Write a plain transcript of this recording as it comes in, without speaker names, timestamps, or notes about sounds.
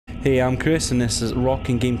Hey, I'm Chris and this is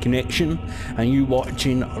Rockin' Game Connection and you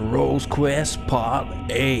watching Rouge Quest Part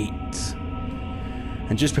 8.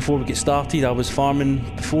 And just before we get started, I was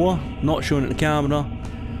farming before, not showing it the camera.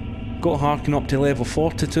 Got Harkin up to level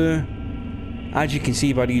 42. As you can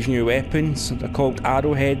see by these new weapons, they're called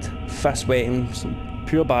Arrowhead, Fist Weapons,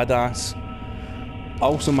 pure badass.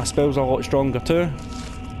 Also my spells are a lot stronger too.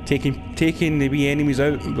 Taking the wee enemies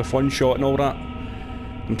out with one shot and all that.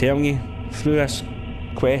 I'm telling you, through this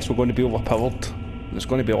quest we're going to be overpowered. It's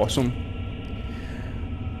going to be awesome.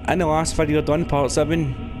 In the last video I done, part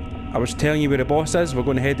 7, I was telling you where the boss is. We're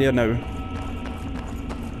going to head there now.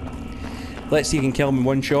 Let's see if you can kill him in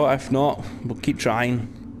one shot. If not, we'll keep trying.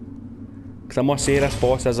 Because I must say this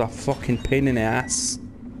boss is a fucking pain in the ass.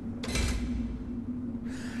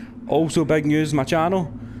 Also big news on my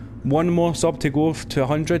channel. One more sub to go to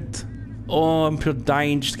 100. Oh, I'm pure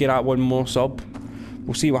dying just to get that one more sub.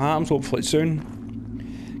 We'll see what happens, hopefully soon.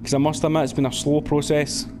 Because I must admit it's been a slow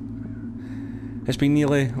process. It's been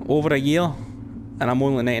nearly over a year and I'm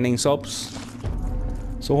only 99 subs.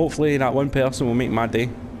 So hopefully that one person will make my day.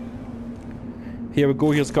 Here we go,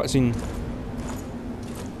 here's cutscene.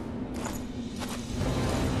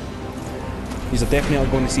 You're definitely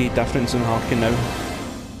going to see a difference in Harkin now.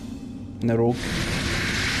 In the Rogue.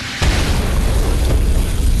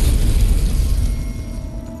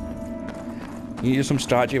 You use some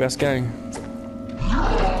strategy with this guy.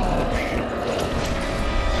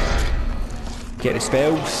 Get the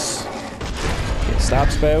spells. Get stab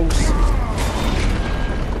spells.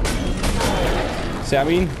 See what I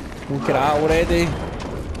mean? Look at that already.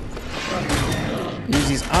 Use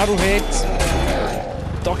his arrowheads.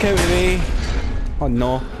 Duck out of the way. Oh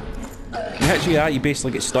no. He hits you that, you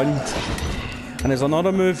basically get stunned. And there's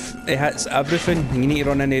another move, it hits everything and you need to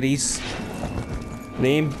run into these. And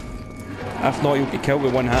aim. If not, you'll get killed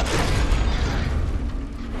with one hit.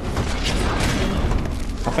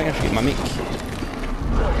 I think I should get my mic.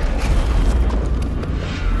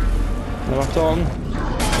 Another tongue.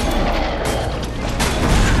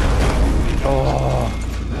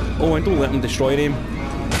 Oh, and don't let them destroy them.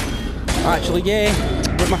 Actually, yeah,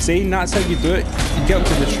 what am I saying? That's how you do it. You get them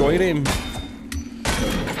to destroy them.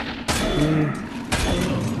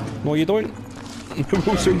 No, you don't.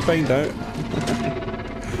 We'll soon find out.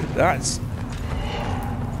 That's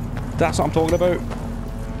what I'm talking about.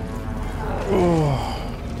 Oh,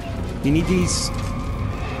 you need these.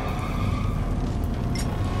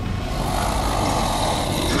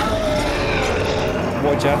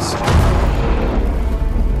 Watch this.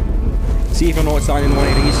 See if you're not standing in one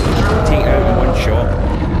of these, take it out in one shot.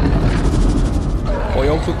 Oh, he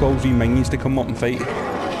also calls you minions to come up and fight.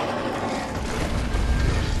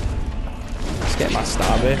 Let's get my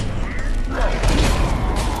stab eh?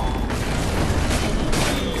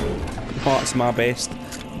 Oh, that's my best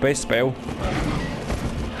spell.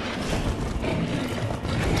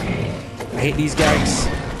 I hate these guys.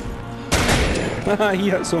 Haha, he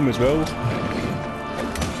hit some as well.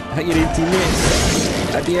 Hit your own teammates.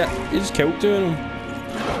 Idiot, you just killed two of them.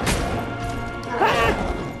 Ah!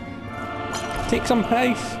 Take some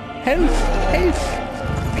health. Health.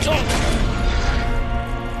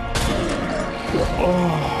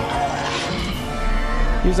 Oh.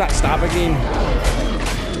 Use that stab again.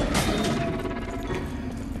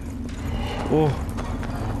 Oh.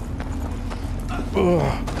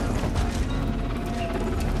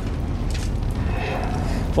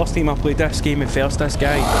 First time I played this game and first this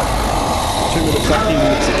guy. It took me about 15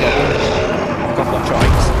 minutes to kill him. A couple of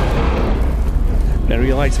tries. And I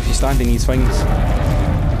realised if you stand in these things,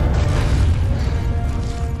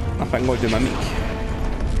 I think I'm going to do mimic.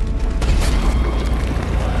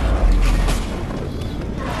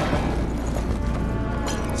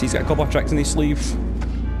 So he's got a couple of tricks in his sleeve.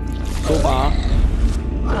 So far.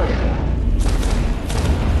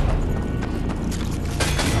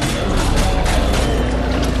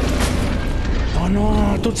 Oh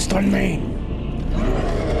no, don't stun me.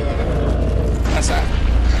 That's it.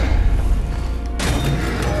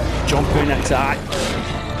 Jumping attack.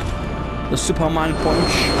 The Superman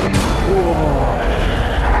punch. Whoa.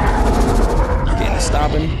 Getting a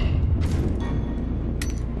stabbing.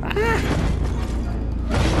 Ah.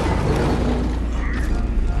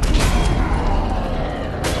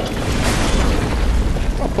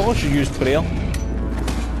 I probably should use prayer.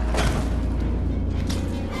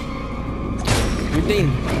 Good thing.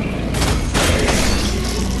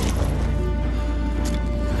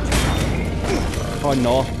 Oh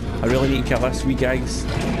no, I really need to kill this wee guys.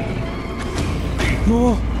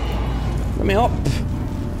 No! Let me up!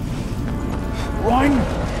 Run!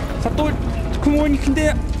 If I don't, come on, you can do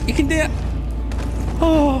it! You can do it!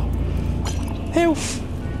 Oh! Health!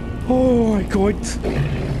 Oh my god.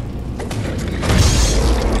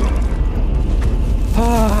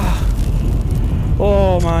 Ah.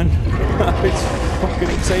 Oh man. It's fucking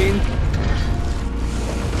exciting.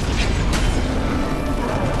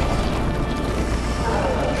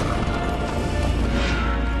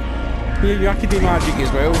 Yeah, you can do magic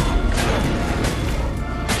as well.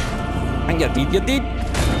 And you're dead, you're dead.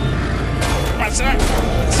 That's it.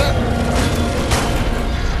 That's it.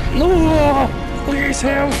 No! Look at his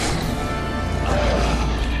health.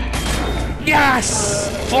 Yes!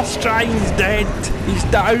 First try, he's dead. He's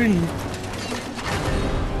down.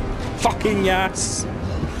 Fucking yes.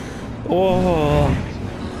 Oh.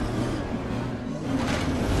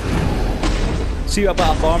 See what a bit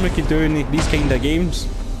of farmer can do in these kind of games.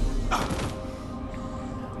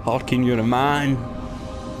 Harkin, you're a man.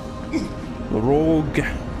 The rogue.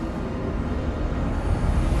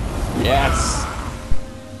 Yes.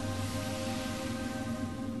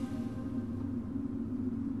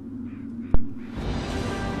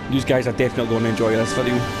 These guys are definitely going to enjoy this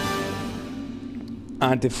video.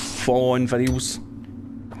 And the following videos.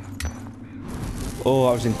 Oh,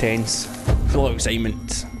 that was intense. Full of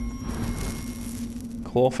excitement.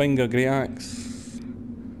 Clawfinger, great axe.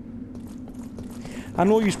 I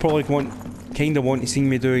know you probably kinda want to see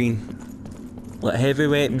me doing like heavy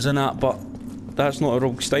weapons and that, but that's not a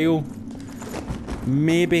rogue style.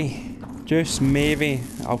 Maybe, just maybe,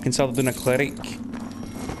 I'll consider doing a cleric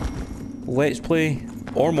let's play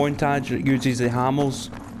or montage that uses the hammers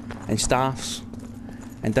and staffs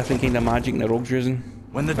and different kind of magic that the rogue's using.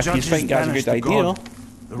 When the if you judges think that's a good idea, god,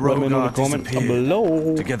 the rogue let me know in the comment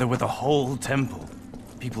below. Together with a whole temple.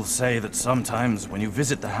 People say that sometimes when you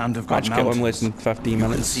visit the Hand of God Magic it on mountains, less than 15 you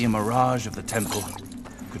minutes. can see a mirage of the temple.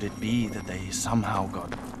 Could it be that they somehow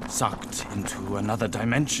got sucked into another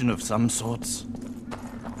dimension of some sorts?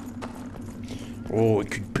 Oh,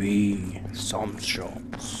 it could be some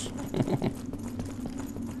shots.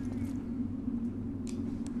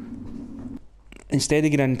 Instead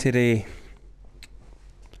of getting into the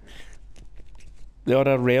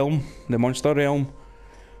other realm, the monster realm,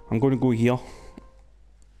 I'm going to go here.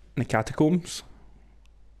 In the catacombs.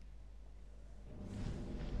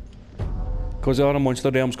 Because the other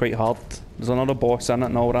monster realm's quite hard. There's another boss in it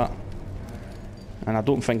and all that. And I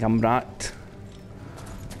don't think I'm that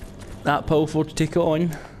powerful to take it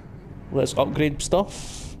on. Let's upgrade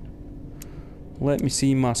stuff. Let me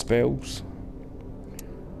see my spells.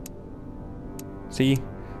 See?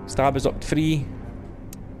 Stab is up to 3.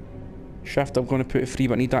 Shift I'm going to put it 3,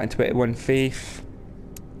 but I need that in 21 faith.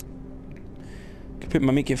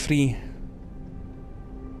 Make it free.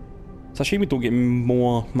 It's a shame we don't get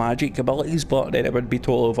more magic abilities, but then it would be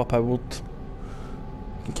totally overpowered.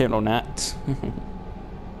 You can count on that.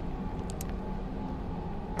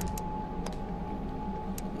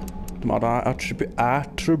 My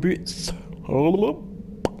attributes.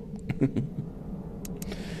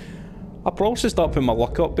 I probably should start putting my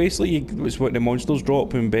luck up. Basically, it's what the monsters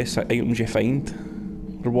drop and best items you find.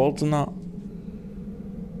 Rewards and that.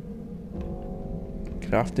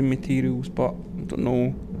 Crafting materials, but I don't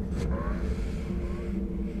know.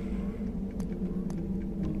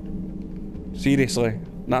 Seriously,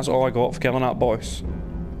 that's all I got for killing that boss.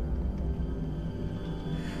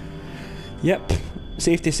 Yep,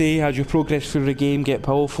 safe to say, as you progress through the game, get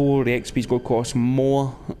powerful, the XP's going to cost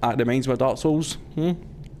more. That reminds me of Dark Souls.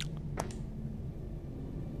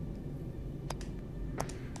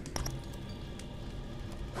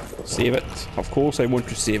 Save it. Of course I want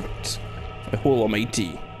to save it. The whole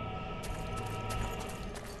almighty.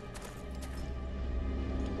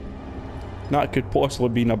 That could possibly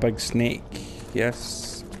be a big snake.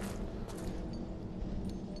 Yes.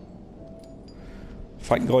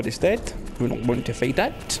 Thank God it's dead. We don't want to fight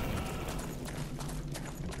that.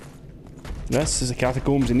 This is the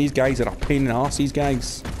catacombs and these guys are a pain in the arse, these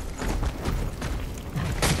guys.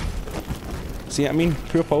 See what I mean?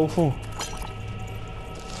 Pure powerful.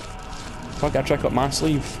 If I got a trick up my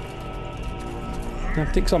sleeve. I'll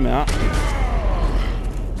take some of that.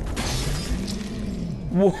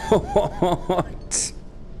 What?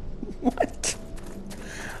 What?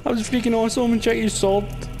 That was freaking awesome. And check your sword.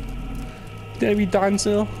 There we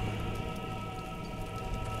dancer.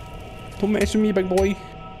 Don't mess with me, big boy.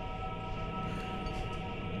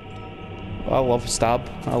 I love stab.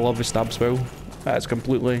 I love the stab spell. That's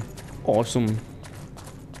completely awesome.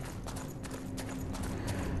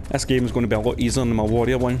 This game is going to be a lot easier than my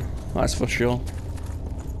warrior one. That's for sure.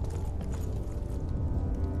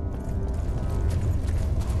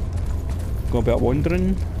 Go a bit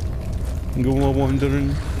wandering. Go a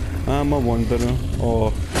wandering. I'm a wanderer.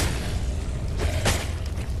 Oh.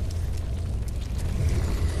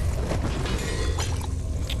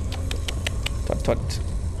 tut.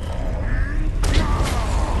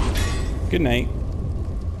 Good night.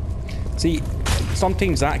 See,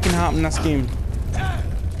 sometimes that can happen in this game.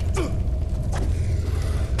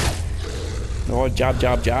 Oh, jab,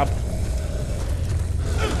 jab, jab.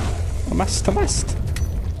 I missed, I missed.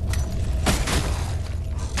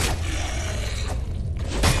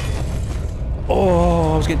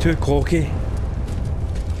 Oh, I was getting too cocky.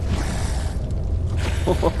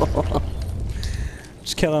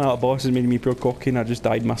 Just killing out a boss is making me pure cocky and I just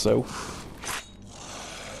died myself.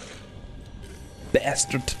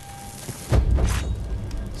 Bastard.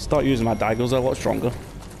 Start using my daggers, they're a lot stronger.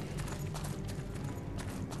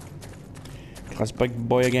 This big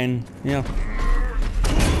boy again. Yeah.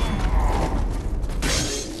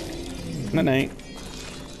 Night night.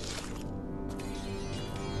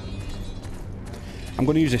 I'm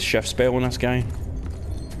going to use a shift spell on this guy.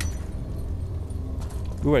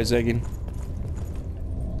 Go ahead, Zigging.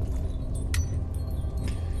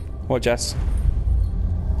 Watch this.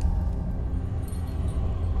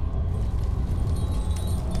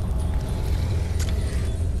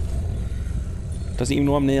 Doesn't even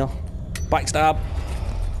know I'm there. Backstab.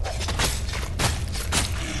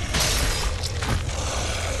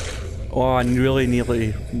 Oh, I really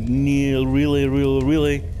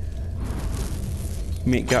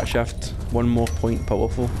make that shift one more point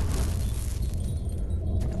powerful.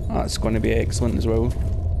 That's going to be excellent as well.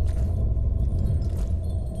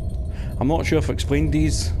 I'm not sure if I explained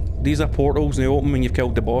these. These are portals, they open when you've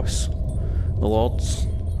killed the boss, the lords,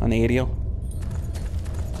 an area.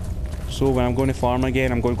 So when I'm going to farm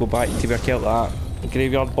again, I'm going to go back to where I killed that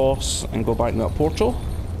graveyard boss and go back to that portal.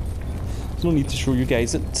 There's no need to show you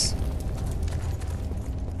guys it.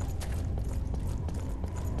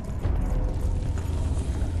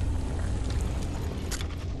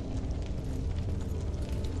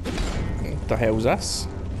 What the hell is this?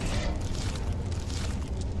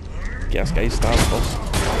 Guess guys start first.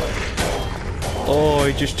 Oh,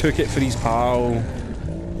 he just took it for his pal.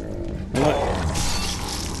 What?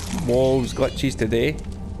 Walls, glitches today.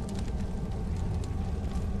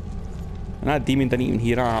 And that demon didn't even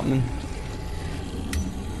hear it happening.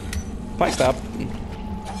 Backstab.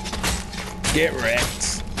 Get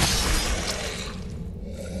wrecked.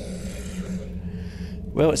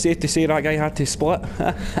 Well, it's safe to say that guy had to split.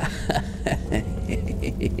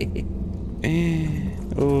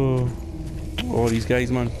 Oh, these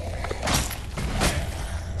guys, man.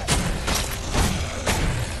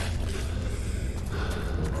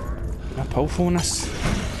 A powerful on this.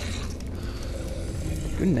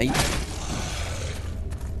 Good night.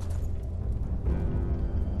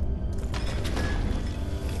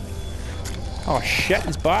 Oh shit,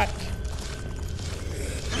 he's back.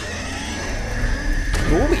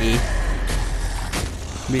 Go away.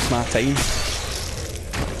 Waste my time.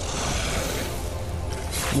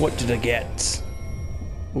 What did I get?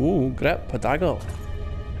 Ooh, grip, a dagger.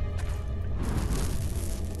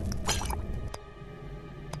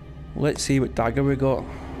 Let's see what dagger we got.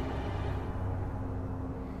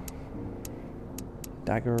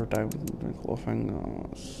 Dagger, clothing.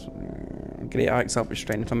 Great axe up with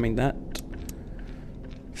strength, I mean that.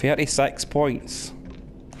 36 points.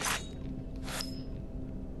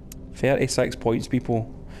 36 points, people.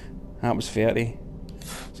 That was 30.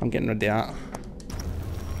 So I'm getting rid of that.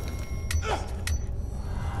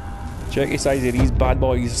 Check the size of these bad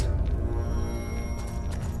boys.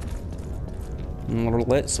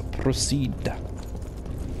 Let's proceed.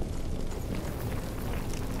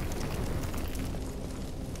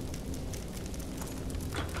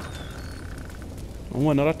 Oh,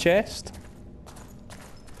 another chest.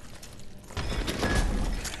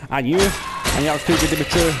 I knew I was too good to be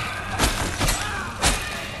true.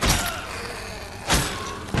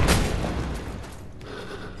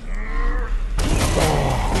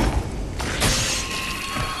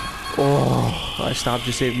 Oh, that stab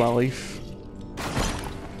just saved my life.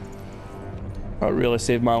 That really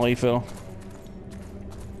saved my life, though.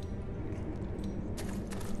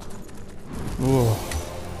 Oh.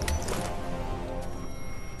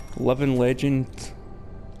 Living Legend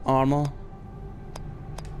armor.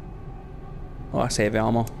 Oh, that's heavy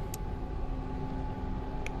armor.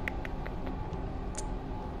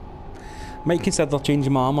 Might consider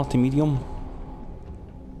changing my armor to medium.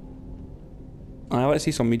 Alright, let's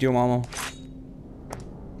see some medium armor.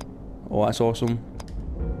 Oh, that's awesome.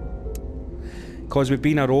 Because with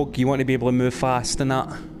being a rogue, you want to be able to move fast and that.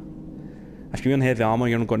 If you're in heavy armor,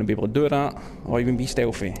 you're not going to be able to do that, or even be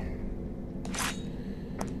stealthy.